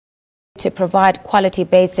to provide quality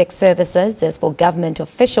basic services is for government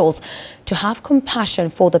officials to have compassion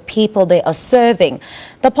for the people they are serving.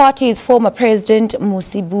 The party's former president,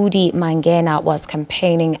 Mosibudi Mangena, was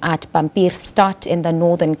campaigning at Pampierstad in the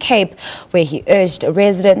Northern Cape, where he urged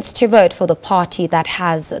residents to vote for the party that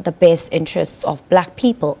has the best interests of black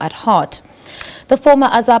people at heart. The former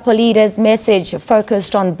AZAPO leader's message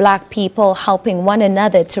focused on black people helping one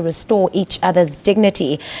another to restore each other's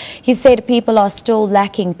dignity. He said people are still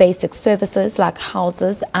lacking basic services like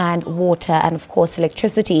houses and water and, of course,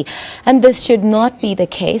 electricity. And this should not be the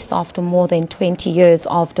case after more than 20 years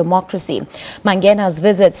of democracy. Mangena's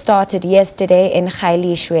visit started yesterday in the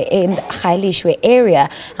Gailishwe area,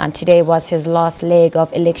 and today was his last leg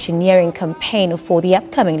of electioneering campaign for the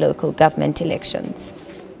upcoming local government elections.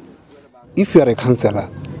 If you are a councillor,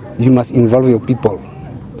 you must involve your people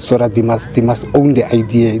so that they must own the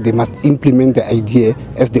idea, they must implement the idea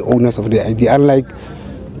as the owners of the idea. Unlike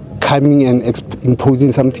coming and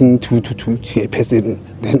imposing something to a person,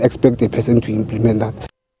 then expect a person to implement that.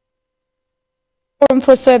 Forum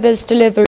for Service Delivery.